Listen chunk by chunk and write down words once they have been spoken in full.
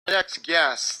Next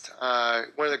guest,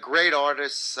 one of the great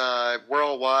artists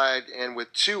worldwide, and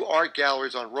with two art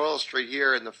galleries on Royal Street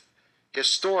here in the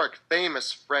historic,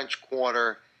 famous French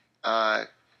Quarter. And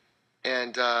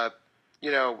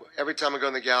every time I go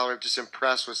in the gallery, I'm just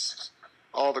impressed with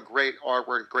all the great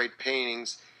artwork, great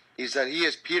paintings. He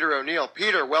is Peter O'Neill.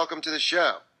 Peter, welcome to the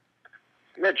show.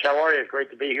 Mitch, how are you? Great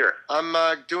to be here. I'm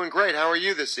doing great. How are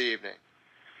you this evening?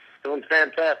 Doing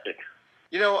fantastic.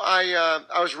 You know,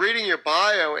 I was reading your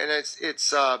bio, and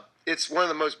it's one of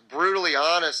the most brutally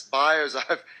honest bios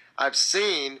I've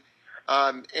seen,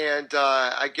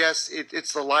 I guess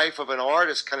it's the life of an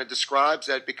artist kind of describes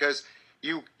that, because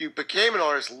you became an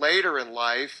artist later in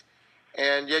life,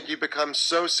 and yet you become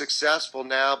so successful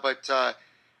now. But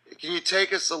can you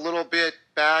take us a little bit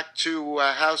back to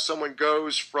how someone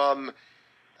goes from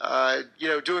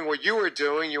doing what you were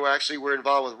doing? You actually were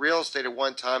involved with real estate at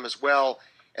one time as well,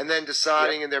 and then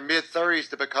deciding in their mid-30s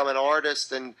to become an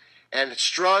artist and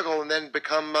struggle, and then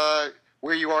become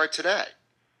where you are today.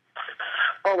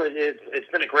 Well,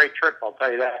 it's been a great trip, I'll tell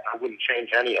you that. I wouldn't change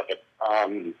any of it.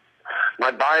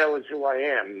 My bio is who I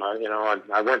am.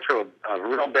 I went through a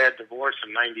real bad divorce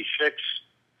in '96.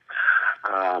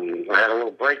 I had a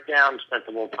little breakdown, spent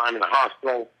a little time in the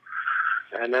hospital.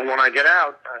 And then when I get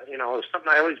out, it was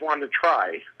something I always wanted to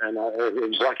try. And it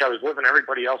was like I was living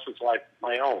everybody else's life,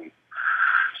 my own.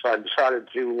 So I decided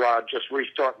to just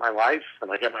restart my life,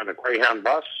 and I got on a Greyhound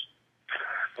bus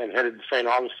and headed to St.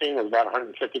 Augustine with about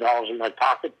 $150 in my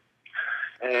pocket,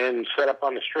 and set up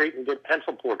on the street and did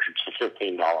pencil portraits for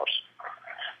 $15.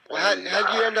 Well,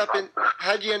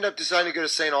 how'd you end up deciding to go to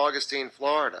St. Augustine,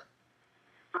 Florida?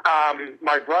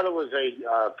 My brother was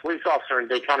a police officer in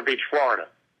Daytona Beach, Florida,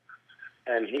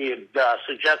 and he had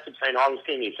suggested St.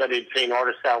 Augustine. He said he'd seen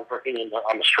artists out working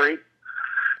on the street,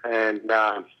 and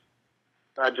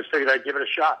I just figured I'd give it a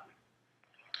shot.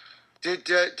 Did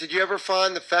you ever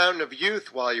find the Fountain of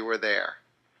Youth while you were there?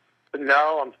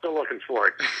 No, I'm still looking for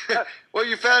it. Well,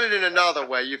 you found it in another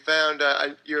way. You found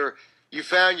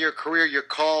your career, your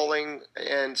calling,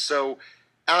 and so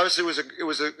obviously it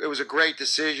was a great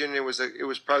decision. It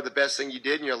was probably the best thing you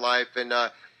did in your life, and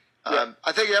I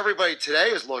think everybody today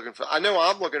is looking for. I know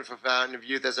I'm looking for Fountain of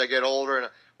Youth as I get older and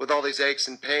with all these aches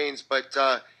and pains. But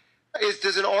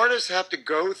does an artist have to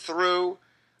go through,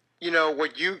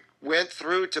 what you went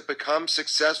through to become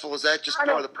successful? Is that just part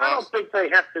of the process? I don't think they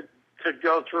have to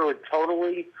go through it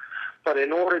totally, but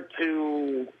in order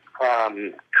to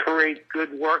create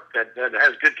good work that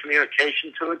has good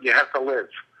communication to it, you have to live.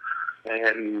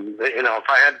 And, if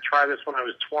I had to try this when I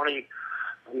was 20,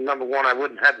 number one, I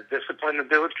wouldn't have the discipline to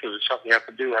do it because it's something you have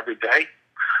to do every day.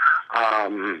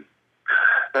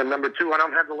 And number two, I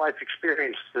don't have the life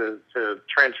experience to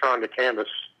transfer onto canvas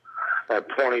at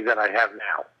 20 that I have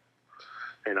now.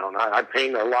 And I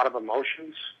paint a lot of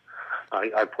emotions.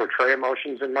 I portray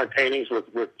emotions in my paintings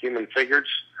with human figures.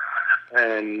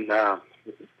 And, I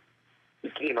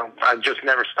just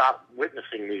never stopped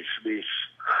witnessing these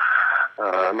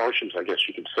emotions, I guess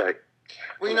you could say.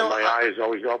 Well, my eye is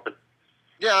always open.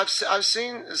 Yeah, I've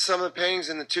seen some of the paintings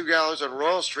in the two galleries on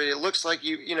Royal Street. It looks like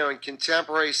in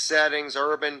contemporary settings,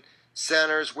 urban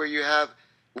centers, where you have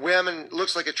women,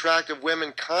 looks like attractive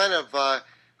women, kind of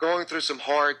going through some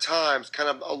hard times, kind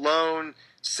of alone,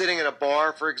 sitting in a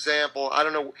bar, for example. I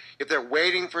don't know if they're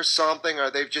waiting for something,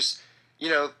 or they've just,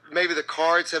 maybe the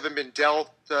cards haven't been dealt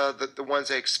the ones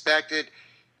they expected.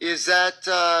 Is that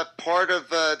part of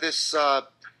this?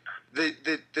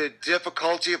 The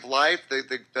difficulty of life,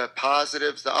 the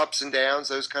positives, the ups and downs,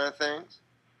 those kind of things?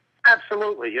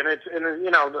 Absolutely. And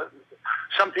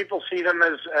some people see them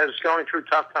as going through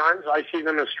tough times. I see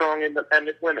them as strong,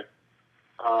 independent women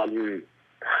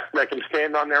that can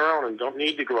stand on their own and don't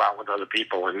need to go out with other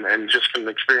people and just can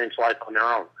experience life on their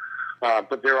own.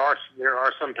 But there are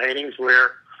some paintings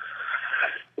where,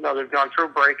 they've gone through a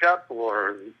breakup,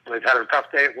 or they've had a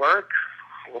tough day at work,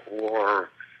 or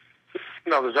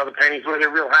there's other paintings where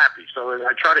they're real happy. So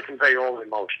I try to convey all the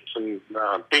emotions. And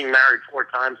being married 4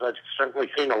 times, I've certainly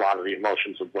seen a lot of the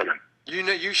emotions of women.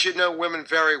 You should know women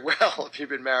very well if you've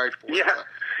been married 4 times.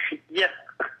 Yeah.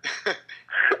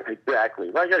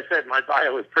 Exactly. Like I said, my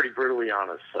bio is pretty brutally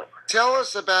honest. So. Tell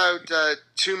us about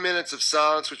 2 Minutes of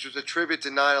Silence, which was a tribute to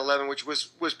 9/11, which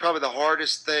was probably the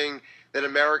hardest thing that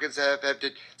Americans have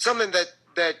did. Something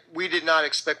that we did not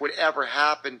expect would ever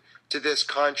happen to this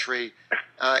country.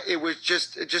 It was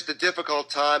just a difficult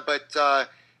time, but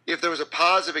if there was a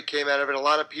positive that came out of it, a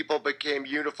lot of people became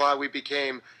unified. We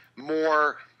became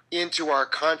more into our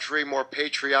country, more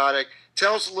patriotic.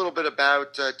 Tell us a little bit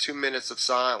about 2 Minutes of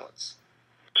Silence.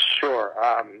 Sure.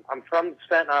 I'm from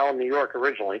Staten Island, New York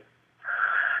originally.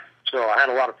 So I had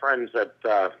a lot of friends that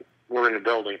were in the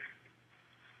building.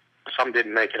 Some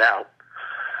didn't make it out.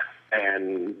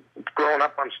 And growing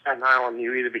up on Staten Island,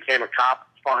 you either became a cop,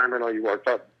 fireman, or you worked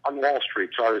up on Wall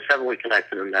Street. So I was heavily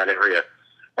connected in that area.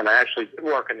 And I actually did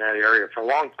work in that area for a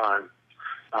long time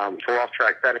for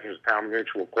off-track betting as a power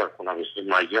mutual clerk when I was in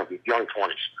my young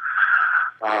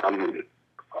 20s.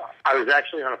 I was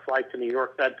actually on a flight to New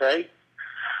York that day.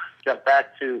 Got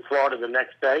back to Florida the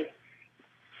next day.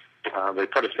 They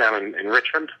put us down in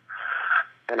Richmond.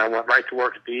 And I went right to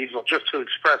work at the Eagle just to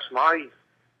express my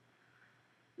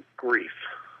grief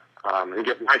and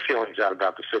get my feelings out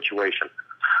about the situation.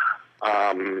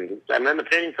 And then the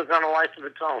painting took on a life of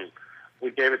its own.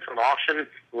 We gave it to an auction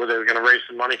where they were going to raise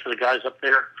some money for the guys up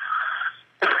there.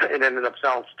 It ended up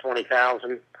selling for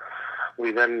 $20,000.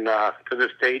 We then, to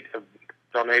this date, have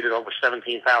donated over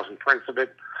 17,000 prints of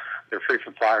it. They're free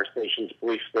for fire stations,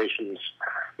 police stations,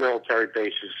 military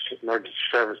bases, emergency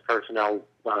service personnel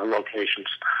locations.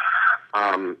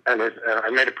 And I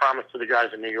made a promise to the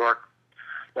guys in New York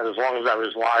that as long as I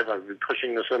was alive, I would be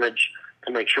pushing this image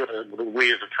to make sure that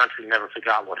we as a country never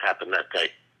forgot what happened that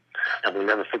day. And we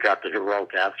never forgot the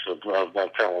heroic acts of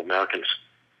fellow Americans.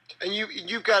 And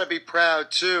you've got to be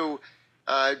proud too,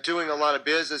 doing a lot of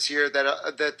business here.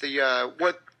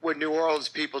 What New Orleans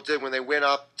people did when they went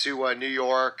up to New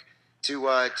York to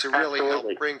really help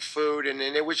bring food, and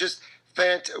it was just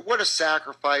fantastic. What a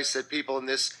sacrifice that people in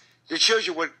this. It shows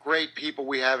you what great people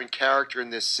we have in character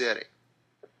in this city.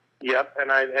 Yep,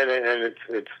 and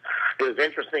it was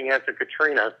interesting after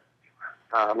Katrina.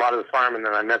 A lot of the firemen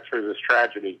that I met through this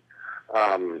tragedy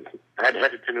had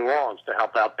headed to New Orleans to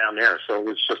help out down there. So it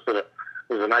was just it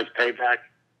was a nice payback.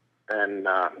 And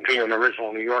being an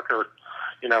original New Yorker,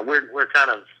 we're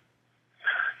kind of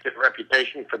get a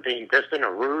reputation for being distant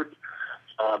or rude.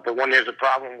 But when there's a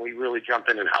problem, we really jump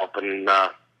in and help. And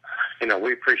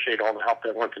we appreciate all the help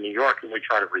that went to New York, and we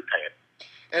try to repay it.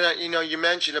 And you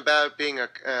mentioned about being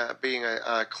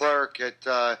a clerk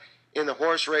at in the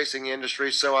horse racing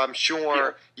industry, so I'm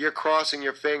sure you're crossing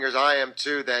your fingers. I am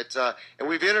too. And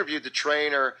we've interviewed the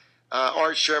trainer,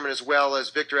 Art Sherman, as well as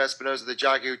Victor Espinoza, the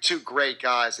jockey, who are two great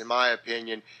guys, in my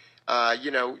opinion.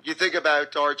 You think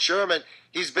about Art Sherman,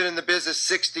 he's been in the business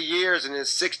 60 years, and his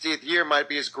 60th year might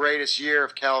be his greatest year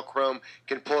if Cal Chrome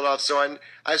can pull it off. So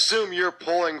I assume you're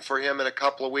pulling for him in a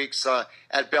couple of weeks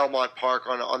at Belmont Park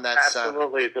on that Saturday.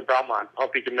 Absolutely, at the Belmont.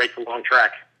 Hope he can make the long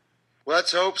track. Well,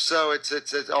 let's hope so.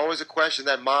 It's always a question,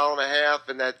 that mile and a half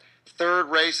and that third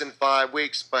race in 5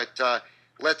 weeks. But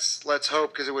let's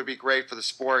hope, because it would be great for the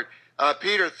sport.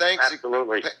 Peter, thanks.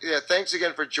 Absolutely. Thanks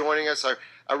again for joining us.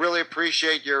 I really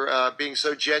appreciate your being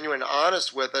so genuine and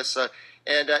honest with us.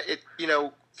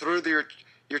 Through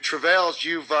your travails,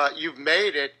 you've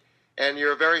made it, and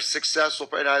you're very successful.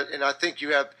 And I think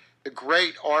you have the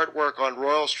great artwork on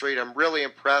Royal Street. I'm really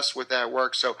impressed with that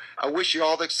work. So I wish you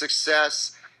all the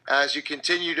success as you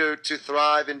continue to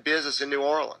thrive in business in New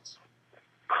Orleans.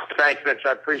 Thanks, Mitch.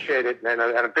 I appreciate it. And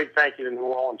a big thank you to New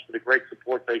Orleans for the great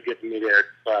support they've given me there.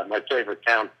 It's my favorite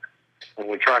town. And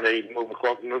we're trying to move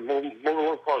a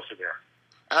little closer there.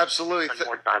 Absolutely. Spend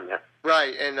more time there.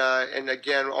 Right. And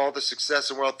again, all the success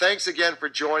in the world. Thanks again for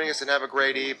joining us, and have a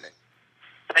great evening.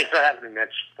 Thanks for having me, Mitch.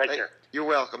 Take care. You're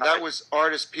welcome. That was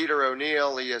artist Peter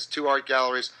O'Neill. He has 2 art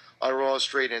galleries on Royal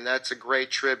Street, and that's a great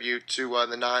tribute to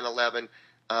the 9/11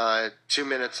 2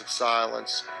 minutes of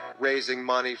silence, raising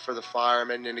money for the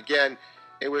firemen. And again,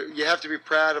 you have to be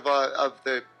proud of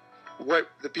what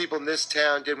the people in this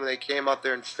town did when they came up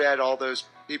there and fed all those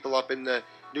people up in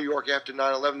New York after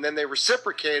 9/11. Then they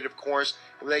reciprocated, of course,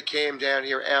 when they came down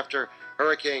here after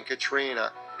Hurricane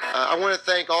Katrina. I want to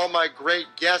thank all my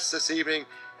great guests this evening.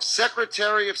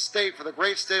 Secretary of State for the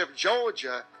great state of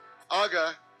Georgia,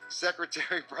 AGA,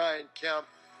 Secretary Brian Kemp.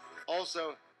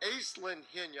 Also, Aislinn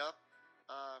Hinyup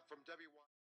from WGSO.